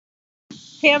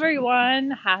Hey everyone,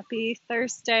 happy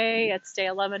Thursday. It's day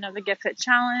 11 of the Get Fit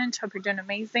Challenge. Hope you're doing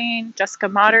amazing. Jessica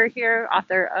Motter here,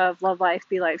 author of Love Life,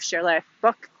 Be Life, Share Life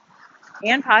book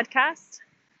and podcast.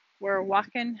 We're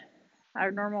walking our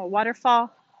normal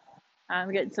waterfall,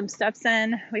 getting some steps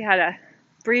in. We had a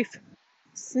brief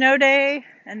snow day,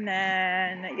 and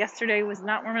then yesterday was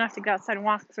not warm enough to go outside and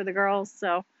walk for the girls,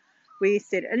 so we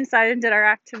stayed inside and did our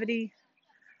activity.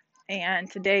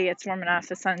 And today it's warm enough,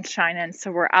 the sun's shining,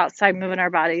 so we're outside moving our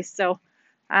bodies. So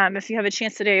if you have a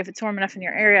chance today, if it's warm enough in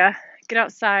your area, get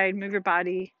outside, move your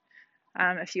body.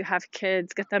 If you have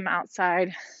kids, get them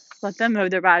outside, let them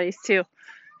move their bodies too.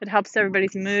 It helps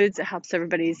everybody's moods, it helps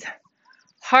everybody's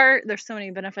heart. There's so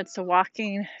many benefits to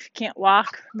walking. If you can't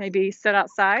walk, maybe sit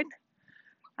outside.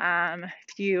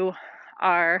 If you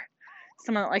are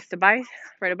someone that likes to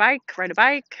ride a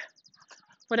bike,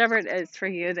 whatever it is for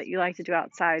you that you like to do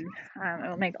outside, it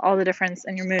will make all the difference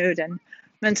in your mood and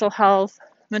mental health.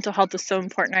 Mental health is so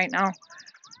important right now.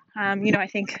 I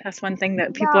think that's one thing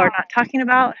that people are not talking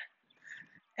about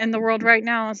in the world right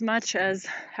now as much as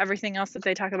everything else that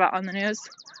they talk about on the news.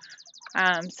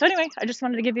 So anyway, I just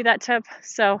wanted to give you that tip.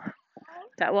 So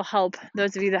that will help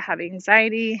those of you that have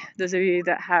anxiety, those of you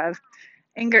that have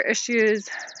anger issues.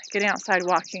 Getting outside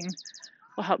walking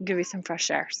will help give you some fresh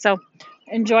air. So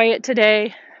enjoy it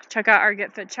today. Check out our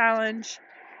Get Fit Challenge.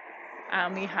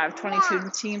 We have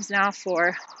 22 teams now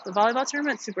for the volleyball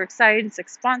tournament. Super excited.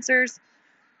 6 sponsors.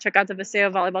 Check out the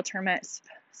Viseo Volleyball Tournament,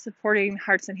 supporting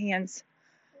Hearts and Hands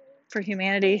for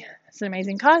Humanity. It's an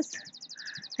amazing cause.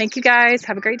 Thank you guys.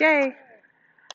 Have a great day.